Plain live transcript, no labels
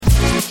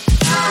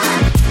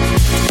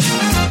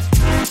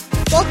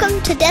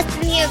Welcome to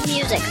Destiny of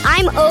Music.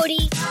 I'm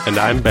Odie. And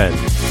I'm Ben.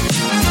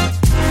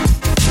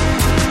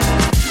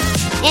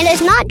 And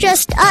it's not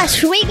just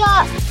us. We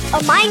got a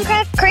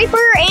Minecraft Creeper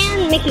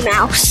and Mickey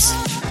Mouse.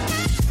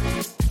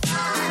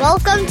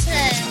 Welcome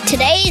to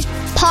today's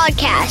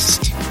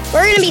podcast.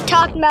 We're going to be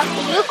talking about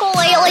the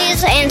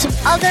ukuleles and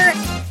some other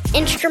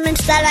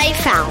instruments that I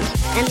found.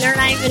 And they're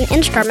not even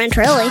instruments,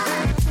 really.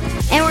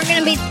 And we're going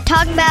to be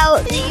talking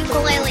about the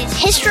ukulele's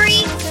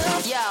history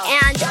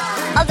and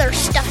other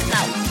stuff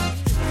about it.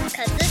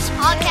 Because this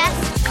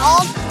podcast is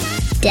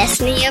called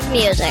Destiny of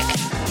Music.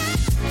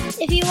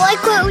 If you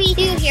like what we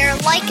do here,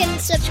 like and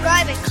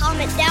subscribe and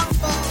comment down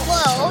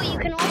below. You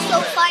can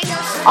also find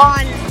us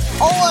on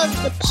all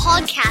of the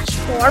podcast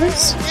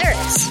forms. There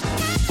it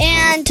is.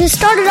 And to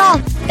start it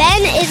off,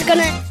 Ben is going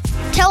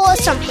to tell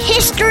us some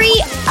history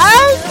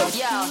of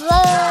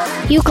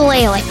the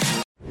ukulele.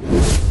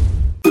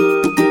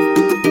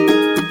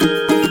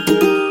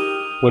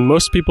 When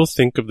most people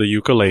think of the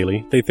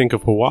ukulele, they think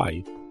of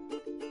Hawaii.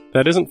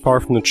 That isn't far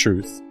from the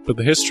truth, but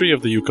the history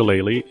of the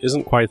ukulele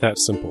isn't quite that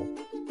simple.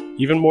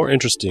 Even more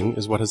interesting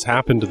is what has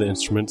happened to the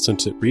instrument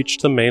since it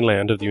reached the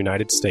mainland of the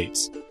United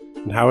States,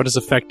 and how it has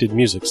affected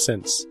music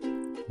since.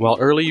 While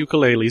early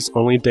ukuleles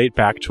only date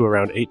back to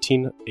around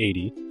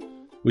 1880,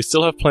 we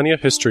still have plenty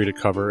of history to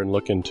cover and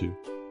look into.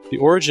 The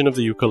origin of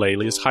the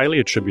ukulele is highly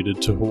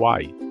attributed to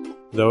Hawaii,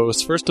 though it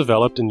was first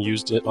developed and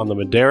used on the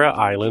Madeira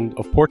island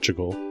of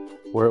Portugal,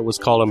 where it was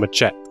called a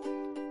machete.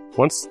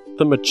 Once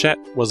the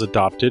machete was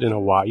adopted in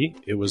Hawaii,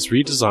 it was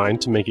redesigned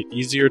to make it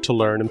easier to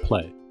learn and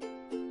play.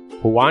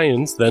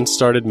 Hawaiians then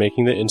started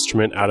making the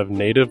instrument out of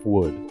native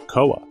wood,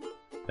 koa,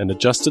 and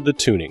adjusted the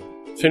tuning,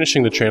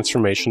 finishing the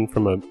transformation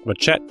from a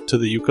machete to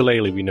the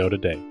ukulele we know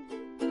today.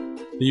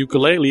 The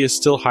ukulele is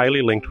still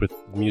highly linked with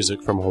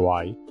music from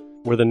Hawaii,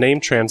 where the name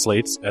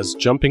translates as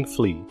jumping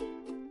flea,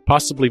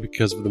 possibly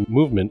because of the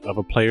movement of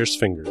a player's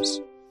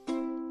fingers.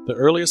 The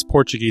earliest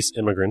Portuguese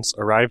immigrants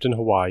arrived in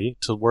Hawaii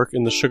to work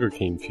in the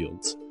sugarcane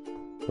fields.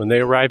 When they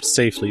arrived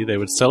safely, they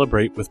would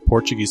celebrate with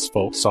Portuguese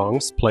folk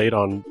songs played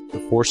on the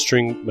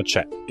 4-string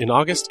machete. In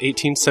August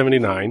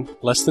 1879,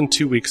 less than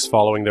 2 weeks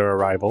following their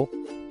arrival,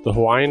 the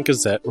Hawaiian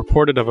Gazette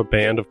reported of a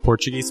band of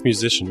Portuguese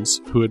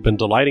musicians who had been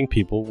delighting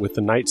people with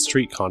the night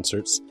street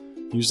concerts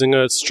using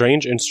a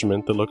strange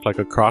instrument that looked like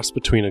a cross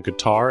between a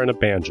guitar and a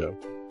banjo.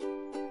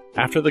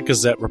 After the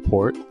Gazette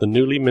report, the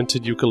newly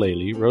minted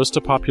ukulele rose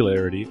to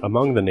popularity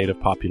among the native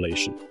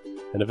population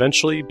and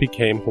eventually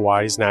became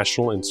Hawaii's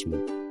national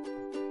instrument.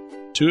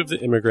 Two of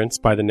the immigrants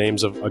by the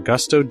names of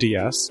Augusto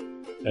Diaz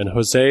and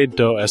Jose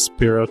do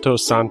Espirito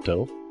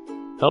Santo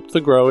helped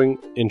the growing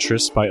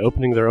interest by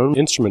opening their own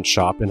instrument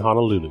shop in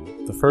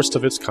Honolulu, the first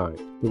of its kind.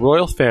 The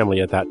royal family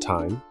at that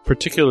time,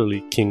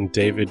 particularly King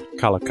David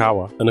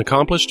Kalakaua, an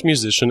accomplished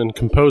musician and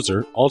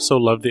composer, also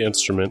loved the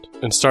instrument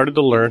and started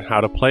to learn how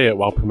to play it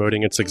while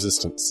promoting its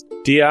existence.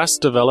 Diaz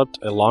developed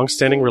a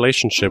long-standing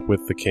relationship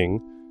with the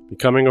king,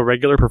 becoming a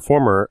regular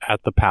performer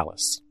at the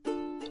palace.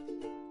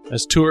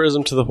 As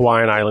tourism to the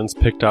Hawaiian Islands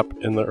picked up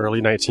in the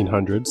early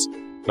 1900s,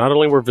 not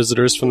only were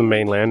visitors from the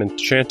mainland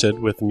enchanted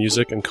with the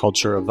music and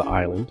culture of the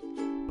island,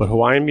 but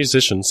Hawaiian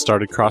musicians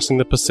started crossing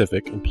the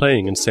Pacific and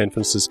playing in San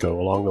Francisco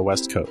along the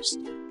west coast.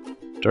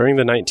 During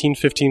the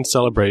 1915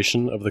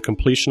 celebration of the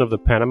completion of the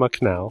Panama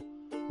Canal,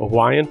 a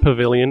Hawaiian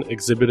pavilion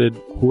exhibited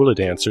hula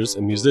dancers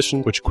and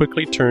musicians, which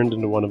quickly turned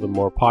into one of the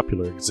more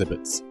popular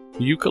exhibits.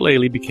 The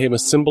ukulele became a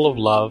symbol of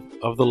love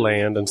of the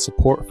land and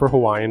support for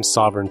Hawaiian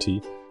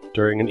sovereignty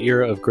during an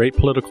era of great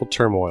political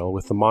turmoil,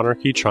 with the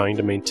monarchy trying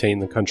to maintain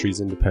the country's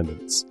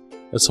independence.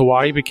 As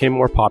Hawaii became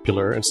more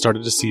popular and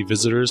started to see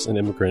visitors and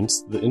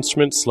immigrants, the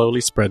instrument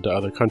slowly spread to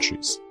other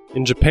countries.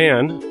 In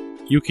Japan,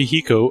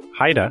 Yukihiko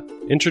Haida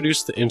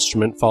introduced the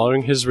instrument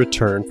following his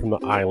return from the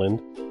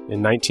island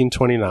in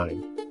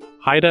 1929.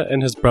 Haida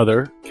and his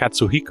brother,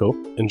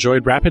 Katsuhiko,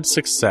 enjoyed rapid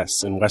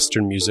success in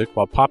Western music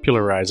while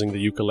popularizing the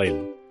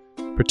ukulele,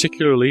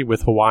 particularly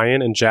with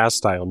Hawaiian and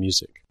jazz-style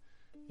music.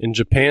 In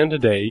Japan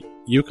today,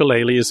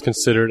 ukulele is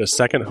considered a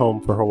second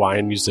home for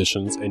Hawaiian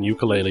musicians and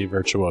ukulele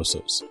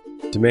virtuosos.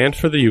 Demand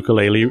for the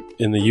ukulele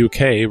in the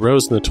UK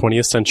rose in the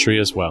 20th century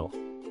as well.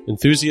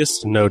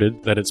 Enthusiasts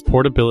noted that its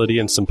portability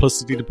and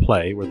simplicity to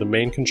play were the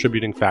main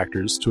contributing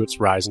factors to its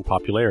rise in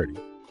popularity.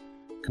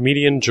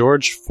 Comedian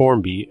George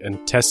Formby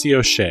and Tessie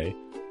O'Shea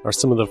are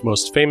some of the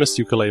most famous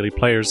ukulele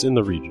players in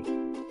the region.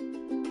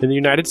 In the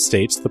United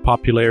States, the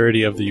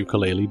popularity of the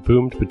ukulele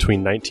boomed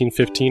between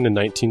 1915 and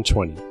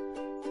 1920.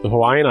 The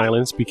Hawaiian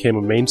Islands became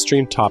a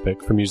mainstream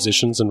topic for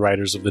musicians and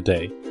writers of the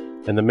day,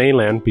 and the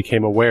mainland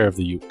became aware of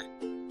the uke.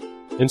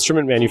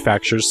 Instrument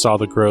manufacturers saw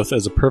the growth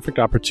as a perfect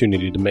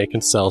opportunity to make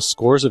and sell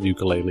scores of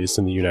ukuleles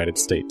in the United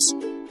States,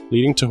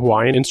 leading to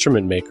Hawaiian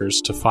instrument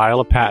makers to file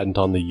a patent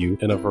on the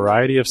uke, and a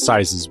variety of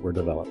sizes were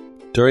developed.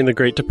 During the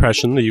Great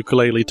Depression, the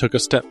ukulele took a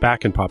step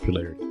back in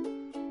popularity,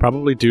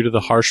 probably due to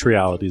the harsh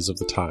realities of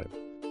the time.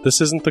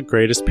 This isn't the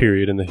greatest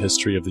period in the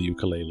history of the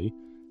ukulele,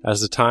 as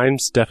the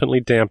times definitely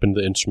dampened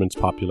the instrument's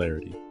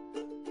popularity.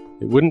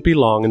 It wouldn't be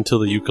long until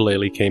the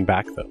ukulele came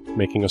back, though,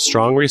 making a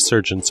strong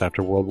resurgence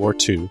after World War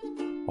II,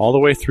 all the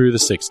way through the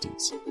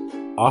 60s.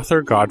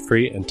 Arthur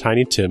Godfrey and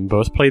Tiny Tim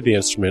both played the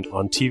instrument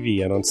on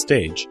TV and on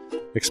stage,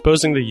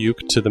 exposing the uke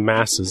to the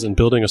masses and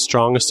building a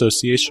strong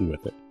association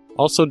with it.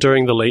 Also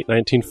during the late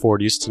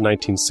 1940s to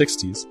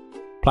 1960s,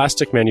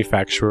 plastic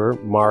manufacturer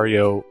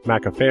Mario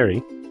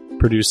Macaferri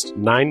produced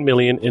 9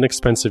 million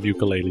inexpensive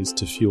ukuleles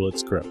to fuel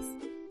its growth.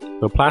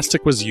 Though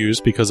plastic was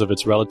used because of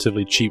its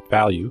relatively cheap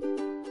value,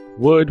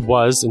 wood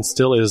was and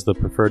still is the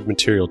preferred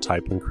material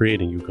type when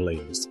creating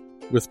ukuleles.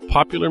 With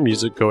popular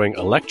music going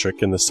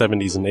electric in the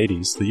 70s and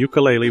 80s, the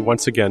ukulele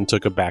once again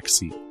took a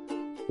backseat.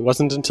 It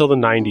wasn't until the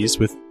 90s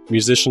with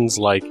musicians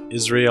like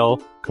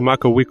Israel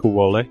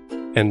Kamakawikiwole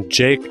and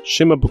Jake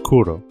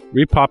Shimabukuro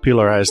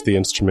repopularized the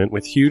instrument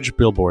with huge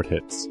billboard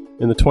hits.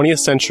 In the 20th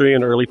century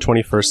and early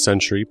 21st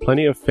century,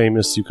 plenty of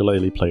famous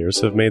ukulele players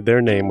have made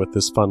their name with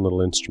this fun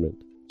little instrument.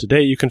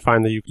 Today you can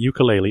find the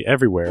ukulele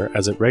everywhere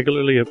as it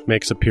regularly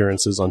makes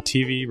appearances on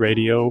TV,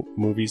 radio,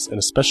 movies, and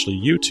especially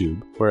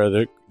YouTube,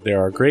 where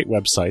there are great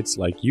websites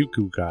like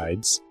Uku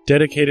Guides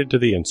dedicated to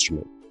the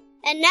instrument.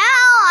 And now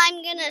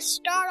I'm gonna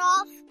start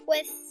off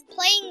with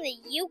playing the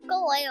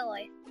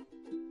ukulele.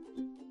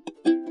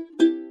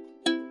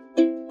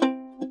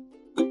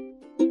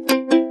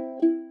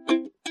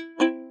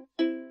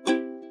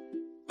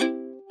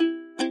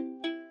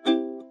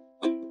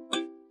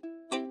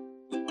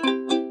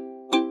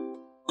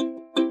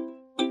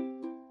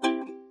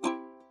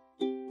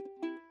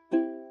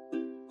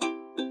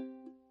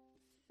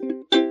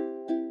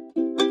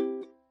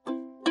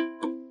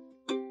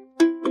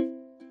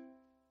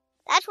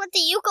 That's what the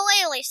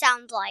ukulele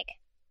sounds like.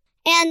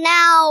 And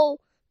now,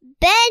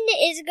 Ben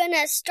is going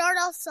to start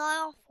us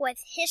off with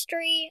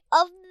history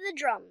of the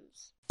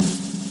drums.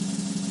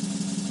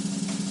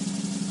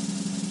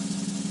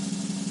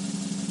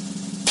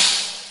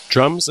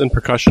 Drums and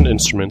percussion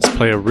instruments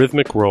play a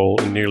rhythmic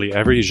role in nearly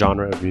every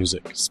genre of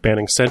music,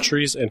 spanning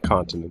centuries and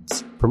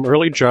continents. From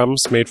early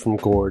drums made from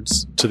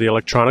gourds to the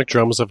electronic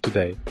drums of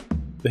today,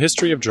 the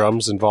history of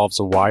drums involves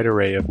a wide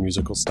array of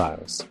musical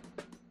styles.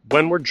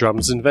 When were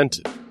drums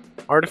invented?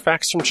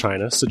 Artifacts from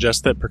China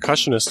suggest that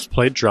percussionists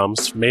played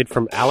drums made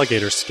from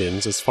alligator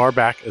skins as far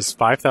back as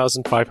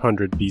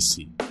 5500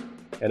 BC.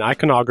 And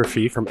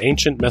iconography from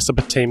ancient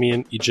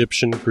Mesopotamian,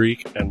 Egyptian,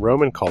 Greek, and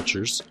Roman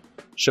cultures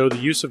show the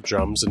use of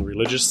drums in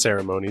religious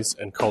ceremonies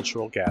and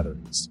cultural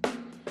gatherings.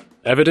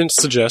 Evidence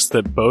suggests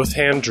that both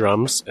hand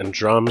drums and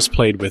drums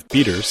played with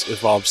beaters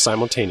evolved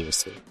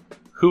simultaneously.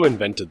 Who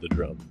invented the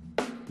drum?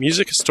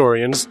 Music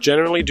historians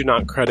generally do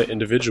not credit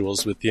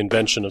individuals with the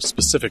invention of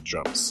specific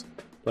drums.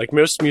 Like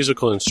most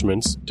musical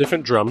instruments,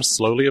 different drums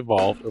slowly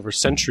evolved over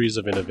centuries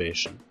of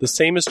innovation. The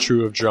same is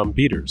true of drum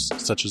beaters,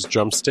 such as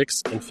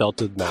drumsticks and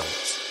felted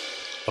mallets.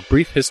 A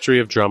brief history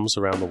of drums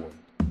around the world.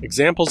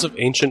 Examples of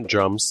ancient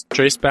drums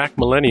trace back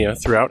millennia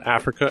throughout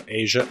Africa,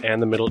 Asia,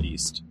 and the Middle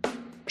East.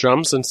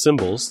 Drums and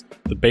cymbals,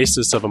 the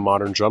basis of a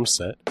modern drum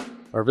set,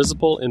 are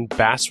visible in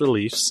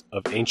bas-reliefs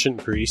of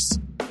ancient Greece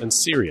and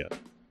Syria,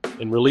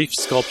 in relief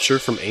sculpture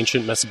from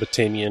ancient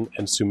Mesopotamian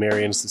and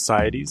Sumerian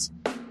societies,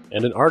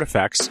 and in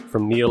artifacts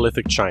from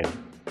Neolithic China.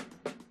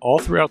 All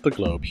throughout the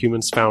globe,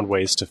 humans found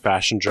ways to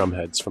fashion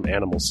drumheads from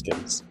animal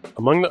skins.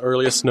 Among the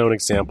earliest known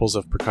examples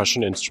of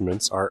percussion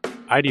instruments are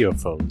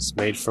idiophones,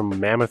 made from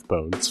mammoth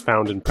bones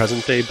found in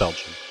present-day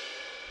Belgium.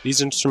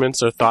 These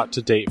instruments are thought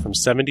to date from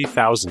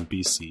 70,000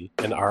 BC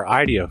and are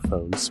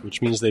idiophones,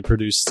 which means they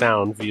produce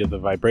sound via the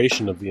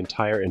vibration of the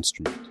entire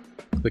instrument.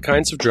 The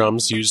kinds of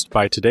drums used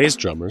by today's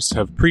drummers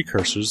have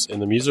precursors in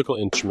the musical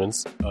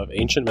instruments of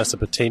ancient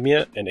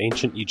Mesopotamia and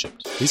ancient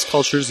Egypt. These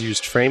cultures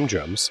used frame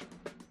drums,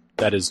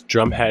 that is,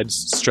 drum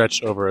heads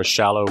stretched over a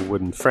shallow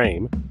wooden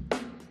frame,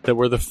 that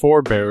were the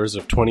forebearers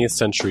of 20th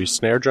century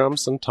snare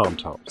drums and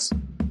tom-toms.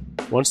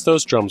 Once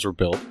those drums were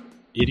built,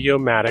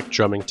 idiomatic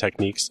drumming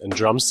techniques and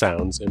drum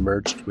sounds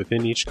emerged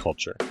within each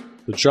culture.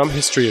 The drum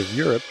history of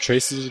Europe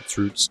traces its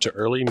roots to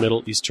early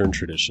Middle Eastern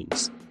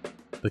traditions.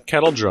 The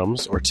kettle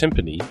drums, or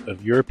timpani,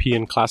 of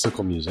European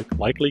classical music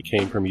likely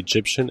came from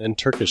Egyptian and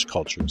Turkish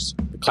cultures.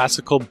 The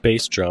classical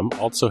bass drum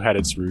also had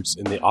its roots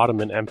in the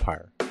Ottoman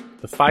Empire.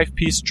 The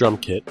 5-piece drum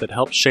kit that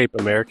helped shape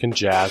American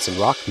jazz and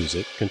rock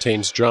music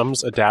contains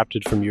drums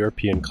adapted from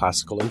European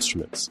classical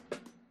instruments.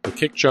 The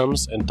kick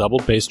drums and double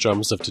bass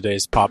drums of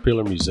today's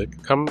popular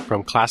music come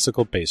from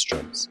classical bass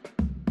drums.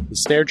 The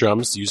snare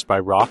drums used by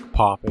rock,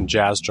 pop, and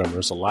jazz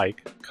drummers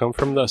alike come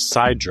from the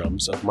side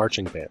drums of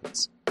marching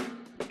bands.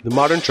 The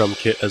modern drum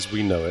kit as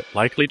we know it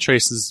likely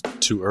traces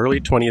to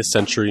early 20th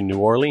century New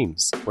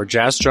Orleans, where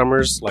jazz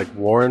drummers like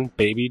Warren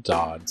Baby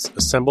Dodds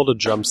assembled a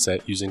drum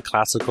set using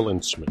classical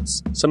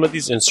instruments. Some of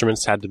these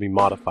instruments had to be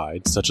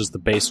modified, such as the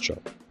bass drum.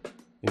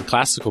 In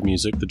classical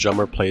music, the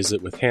drummer plays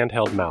it with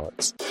handheld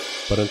mallets,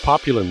 but in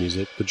popular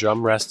music, the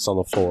drum rests on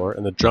the floor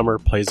and the drummer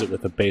plays it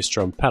with a bass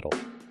drum pedal.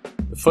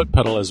 The foot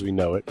pedal as we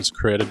know it is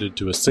credited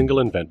to a single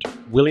inventor,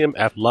 William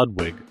F.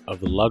 Ludwig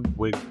of the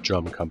Ludwig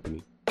Drum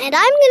Company. And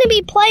I'm going to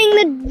be playing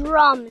the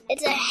drum.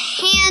 It's a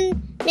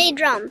handmade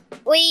drum.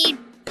 We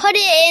put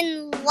it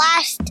in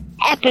last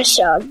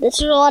episode. This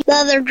is what the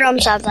other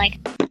drum sounds like.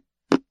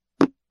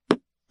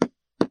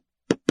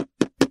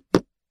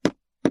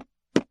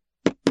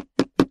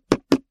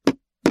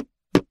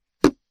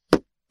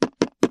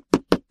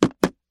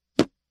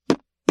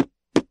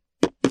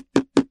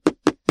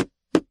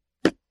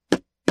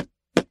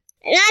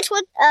 And that's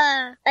what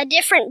a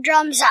different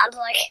drum sounds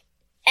like.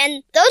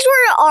 And those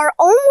were our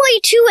only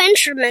 2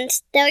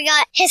 instruments that we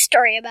got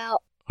history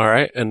about.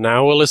 Alright, and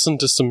now we'll listen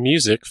to some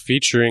music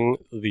featuring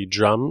the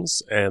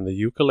drums and the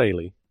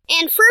ukulele.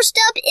 And first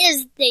up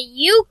is the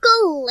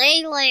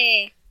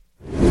ukulele.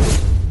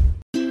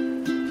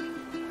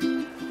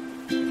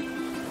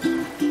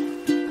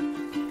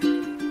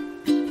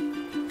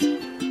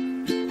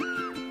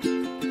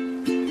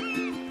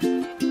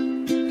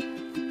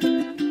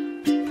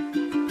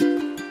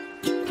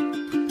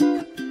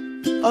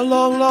 A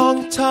long,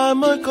 long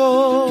time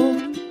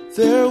ago,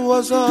 there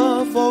was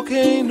a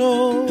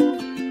volcano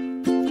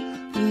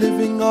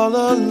living all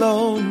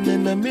alone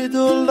in the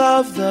middle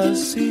of the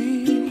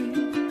sea.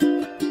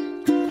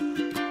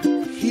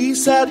 He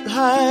sat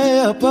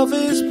high above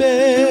his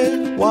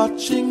bed,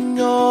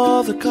 watching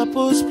all the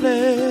couples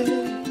play,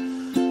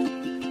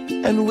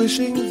 and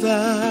wishing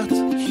that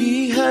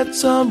he had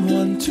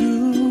someone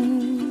too.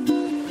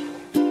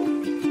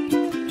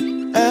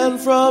 And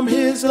from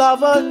his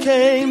lover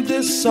came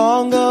this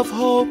song of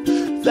hope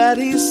that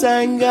he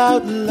sang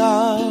out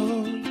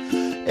loud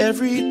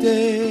every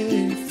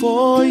day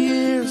for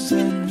years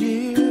and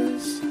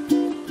years.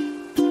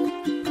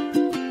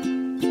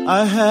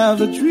 I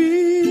have a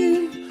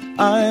dream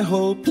I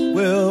hope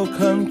will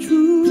come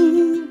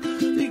true,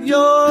 that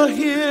you're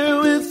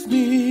here with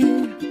me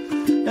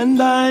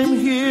and I'm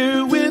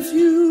here with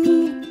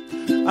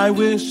you. I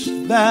wish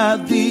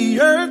that the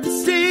earth,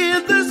 sea,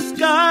 and the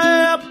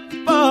sky up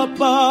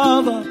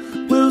above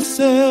will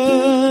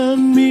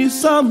send me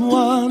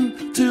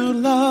someone to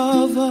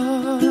love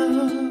her.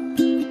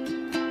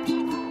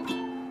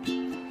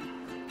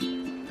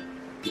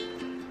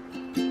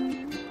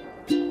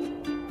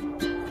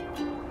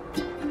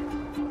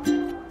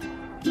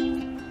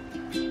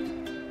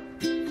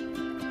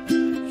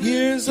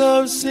 Years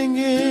of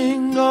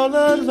singing all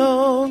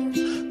alone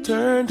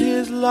turned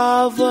his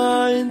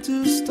lava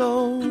into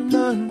stone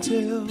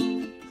until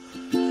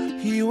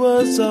he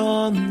was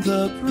on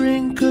the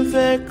brink of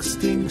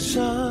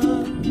extinction.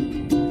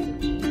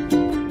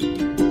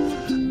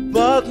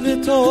 But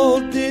little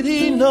did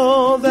he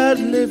know that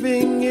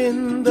living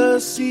in the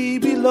sea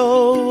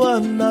below,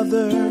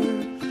 another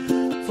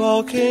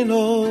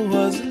volcano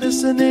was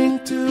listening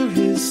to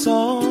his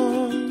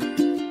song.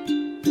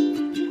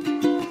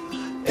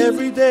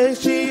 Every day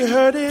she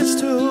heard his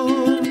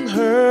tune,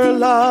 her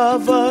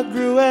lava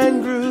grew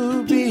and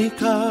grew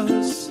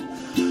because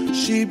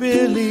she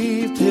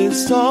believed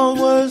his song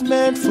was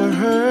meant for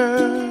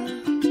her.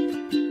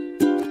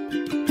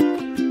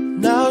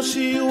 Now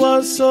she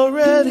was so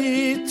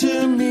ready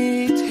to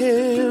meet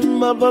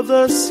him above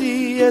the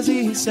sea as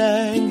he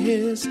sang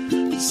his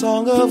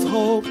song of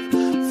hope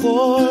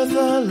for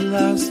the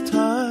last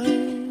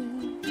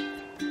time.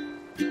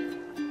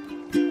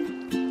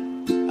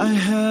 I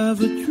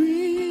have a dream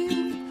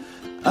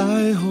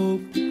I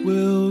hope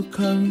will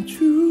come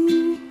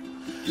true,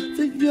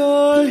 that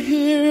you're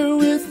here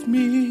with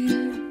me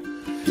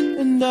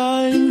and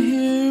I'm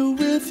here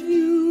with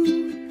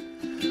you.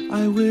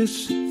 I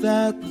wish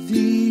that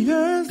the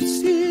earth,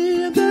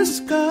 sea, and the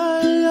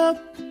sky up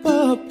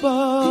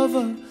above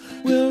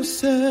will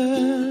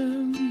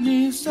send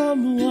me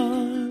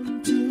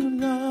someone to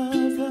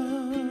love her.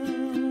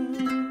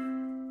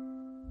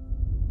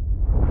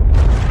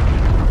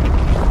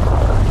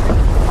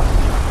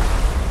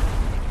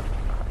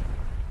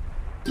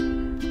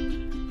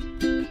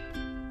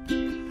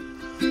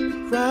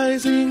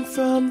 Rising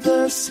from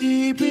the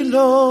sea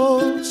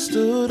below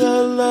stood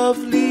a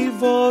lovely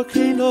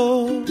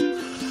volcano,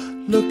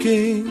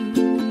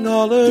 looking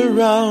all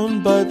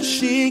around, but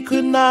she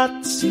could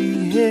not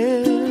see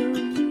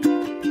him.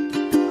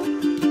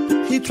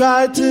 He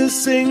tried to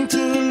sing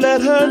to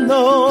let her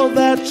know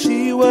that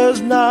she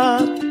was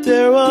not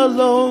there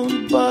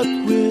alone, but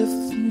with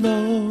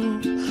no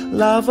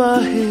lava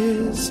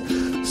his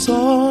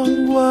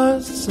song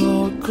was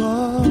all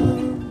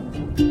gone.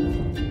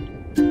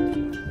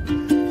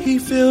 He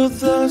filled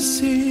the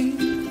sea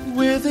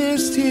with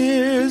his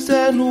tears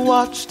and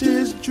watched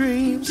his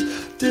dreams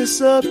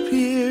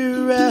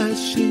disappear as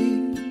she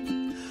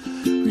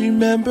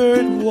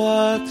remembered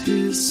what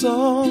his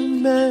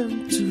song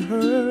meant to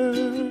her.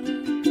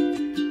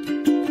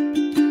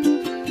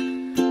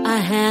 I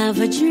have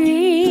a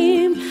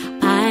dream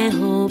I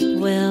hope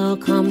will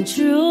come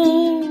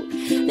true,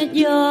 that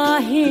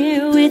you're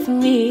here with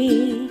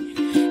me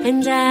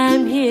and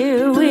I'm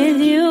here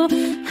with you.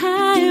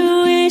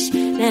 I wish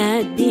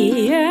that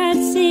the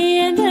earth, sea,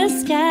 and the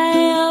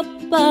sky up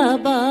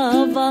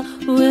above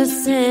will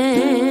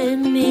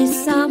send me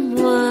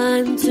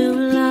someone to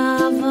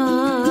love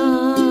her.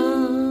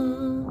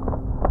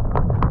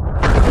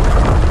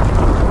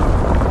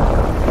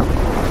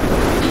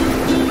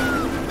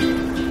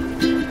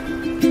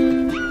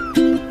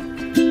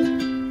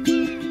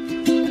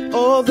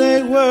 Oh,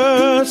 they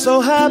were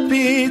so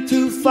happy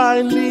to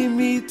finally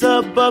meet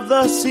above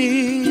the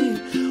sea.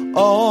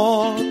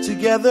 All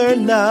together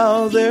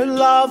now their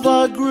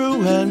lava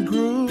grew and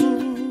grew.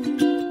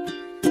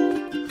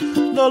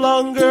 No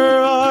longer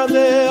are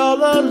they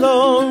all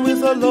alone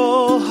with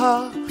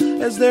aloha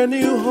as their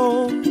new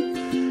home.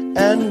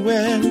 And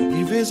when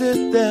we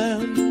visit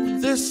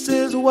them, this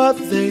is what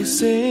they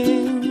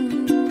sing.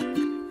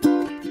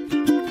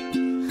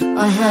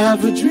 I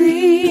have a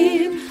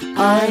dream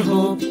I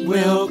hope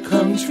will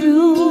come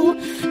true,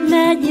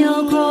 that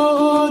you'll grow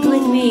old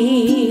with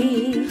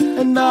me,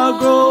 and I'll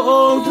grow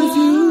old with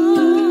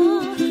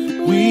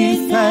you.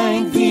 We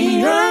thank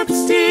the earth,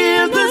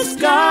 steer the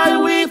sky,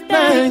 we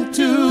thank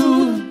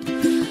too.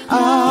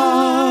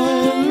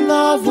 I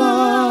love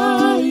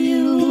you.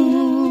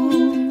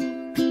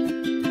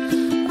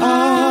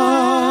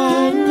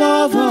 I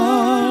love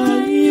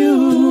you.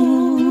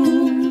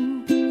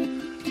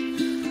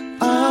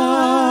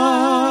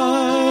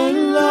 I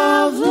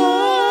love you.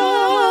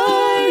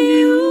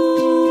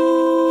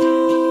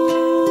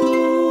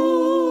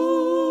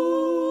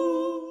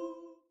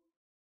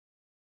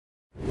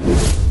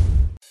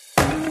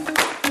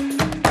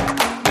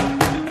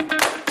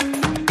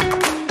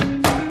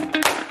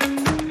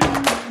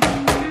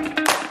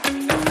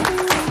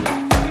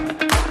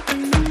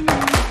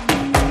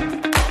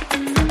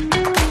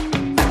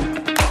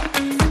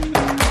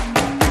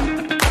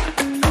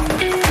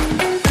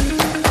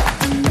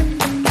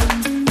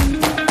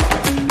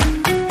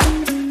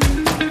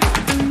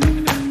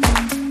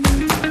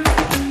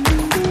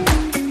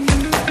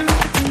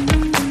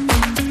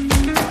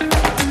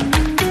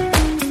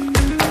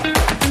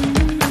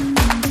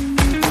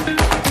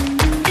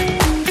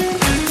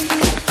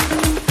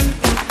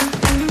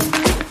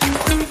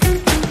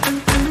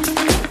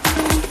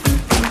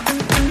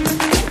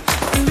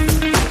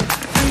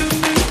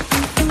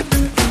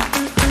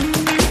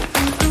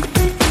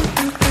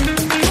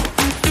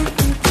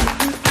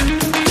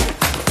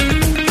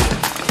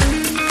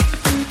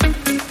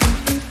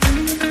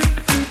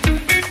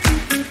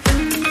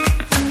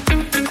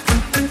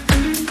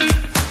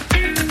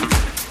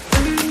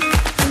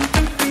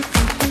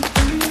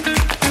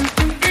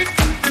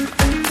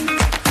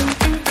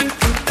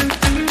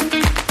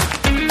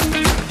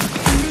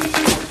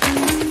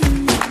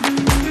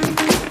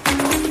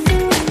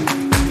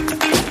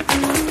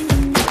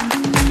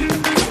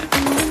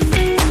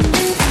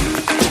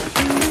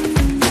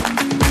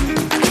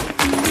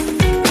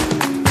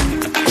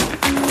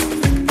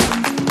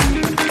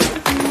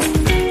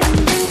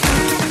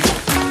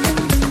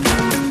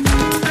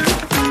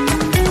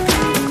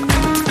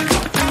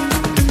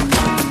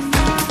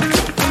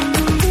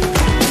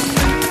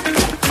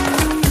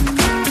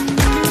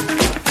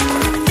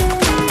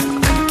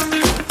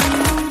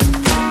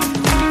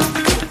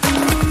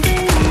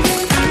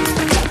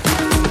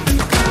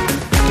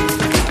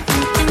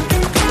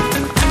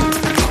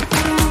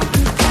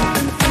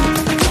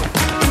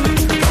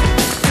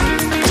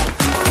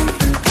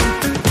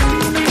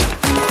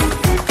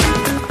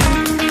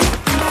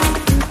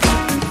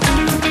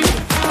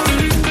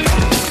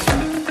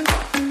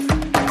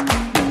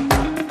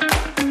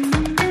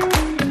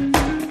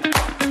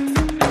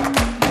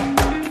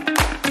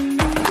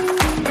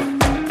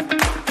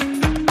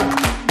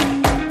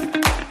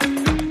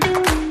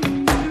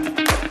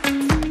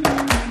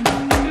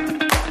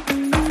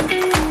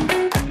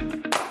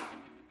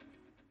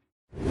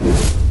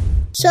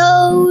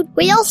 So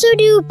we also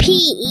do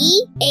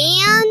PE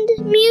and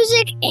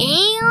music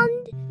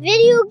and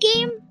video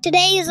game.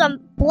 Today is a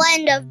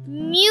blend of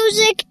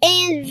music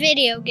and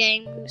video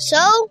game. So,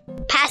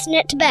 passing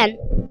it to Ben.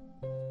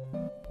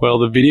 Well,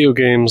 the video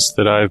games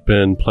that I've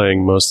been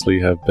playing mostly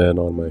have been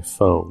on my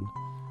phone.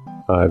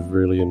 I've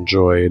really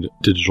enjoyed a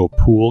digital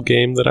pool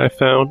game that I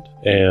found,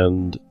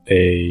 and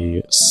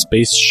a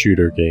space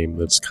shooter game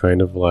that's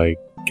kind of like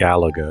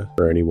Galaga,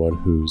 for anyone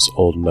who's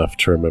old enough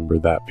to remember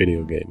that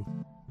video game.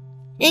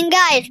 And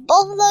guys,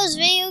 both of those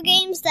video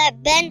games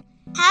that Ben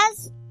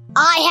has,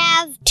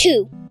 I have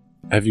too.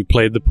 Have you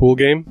played the pool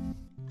game?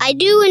 I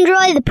do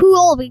enjoy the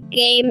pool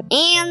game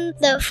and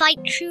the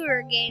fight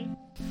shooter game.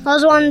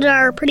 Those ones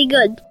are pretty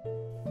good.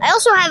 I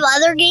also have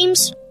other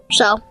games,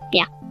 so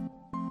yeah.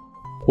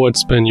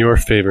 What's been your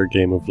favorite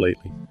game of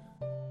lately?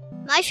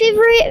 My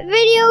favorite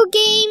video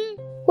game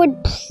would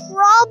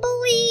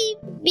probably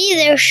be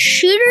the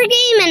shooter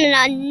game and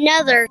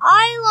another.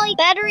 I like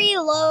battery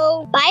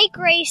low, bike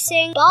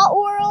racing, Dot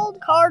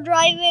World, car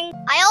driving.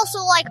 I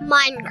also like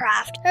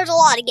Minecraft. There's a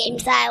lot of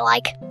games that I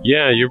like.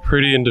 Yeah, you're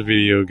pretty into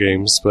video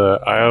games,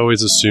 but I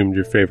always assumed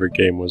your favorite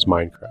game was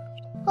Minecraft.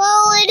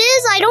 Well, it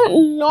is. I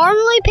don't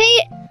normally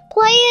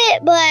play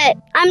it, but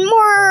I'm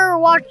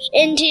more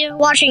into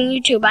watching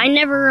YouTube. I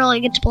never really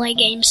get to play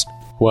games.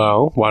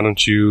 Well, why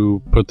don't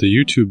you put the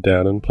YouTube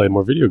down and play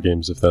more video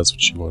games if that's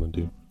what you want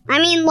to do? I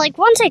mean, like,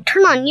 once I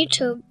turn on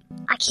YouTube,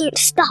 I can't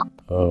stop.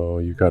 Oh,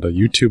 you got a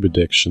YouTube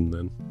addiction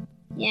then.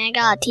 Yeah, I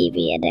got a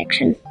TV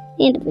addiction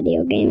and a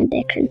video game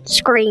addiction.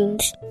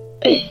 Screens.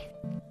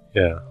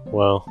 Yeah,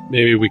 well,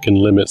 maybe we can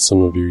limit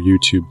some of your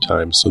YouTube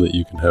time so that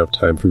you can have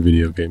time for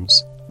video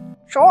games.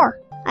 Sure.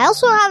 I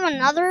also have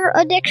another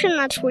addiction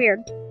that's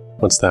weird.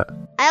 What's that?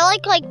 I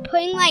like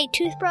putting my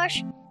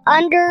toothbrush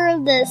under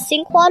the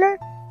sink water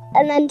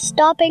and then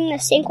stopping the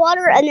sink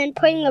water and then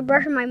putting the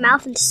brush in my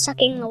mouth and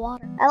sucking the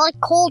water. I like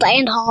cold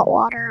and hot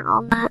water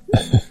on that.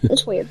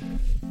 It's weird.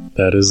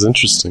 That is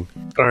interesting.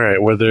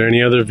 Alright, were there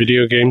any other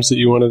video games that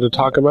you wanted to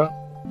talk about?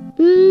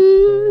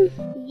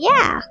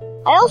 Yeah.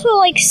 I also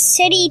like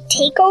City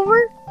Takeover,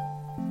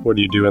 What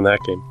do you do in that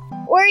game?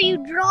 where you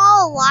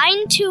draw a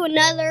line to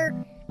another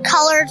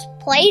color's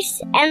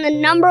place, and the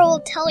number will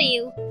tell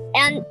you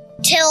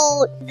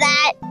until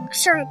that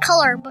certain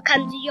color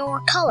becomes your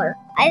color.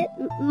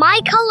 My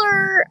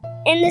color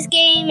in this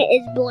game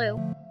is blue.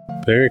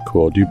 Very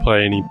cool. Do you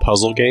play any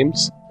puzzle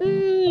games?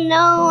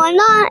 No, I'm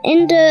not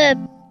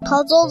into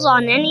puzzles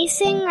on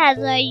anything as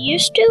I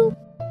used to.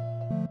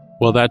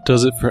 Well, that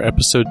does it for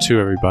episode 2,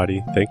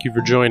 everybody. Thank you for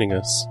joining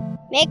us.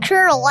 Make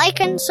sure to like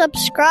and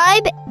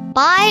subscribe.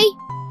 Bye.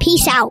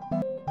 Peace out.